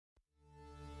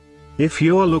If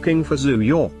you're looking for New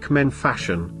York men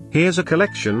fashion, here's a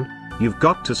collection you've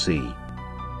got to see.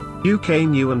 UK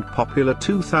new and popular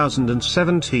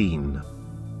 2017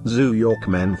 New York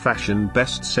men fashion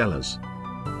bestsellers.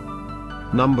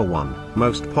 Number 1,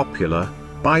 most popular,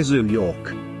 by New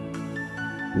York.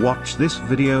 Watch this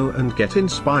video and get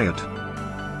inspired.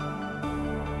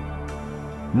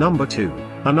 Number 2,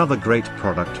 another great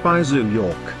product by New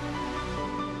York.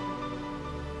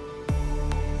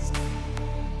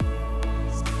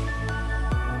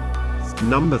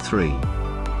 Number 3.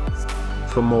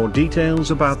 For more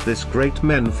details about this great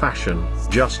men fashion,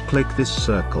 just click this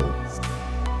circle.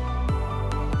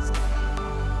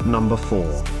 Number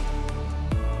 4.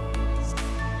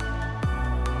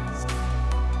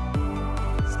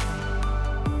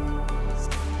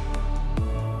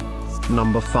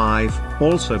 Number 5,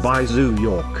 also by New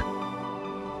York.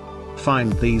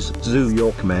 Find these New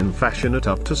York men fashion at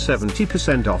up to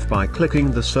 70% off by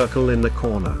clicking the circle in the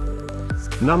corner.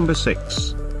 Number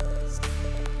 6.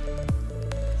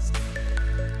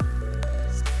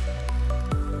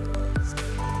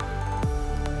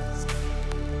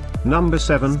 Number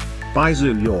 7, by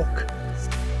New York.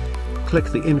 Click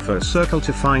the info circle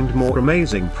to find more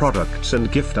amazing products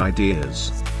and gift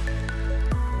ideas.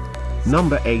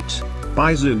 Number 8,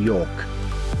 by New York.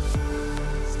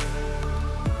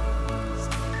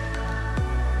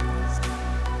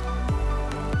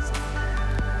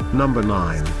 Number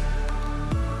 9.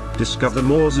 Discover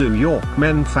more New York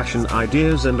men fashion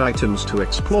ideas and items to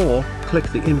explore, click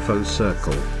the info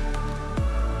circle.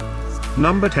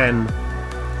 Number 10.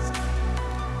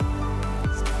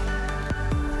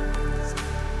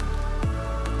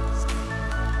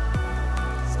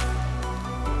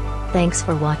 Thanks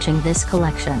for watching this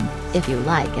collection. If you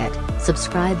like it,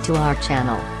 subscribe to our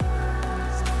channel.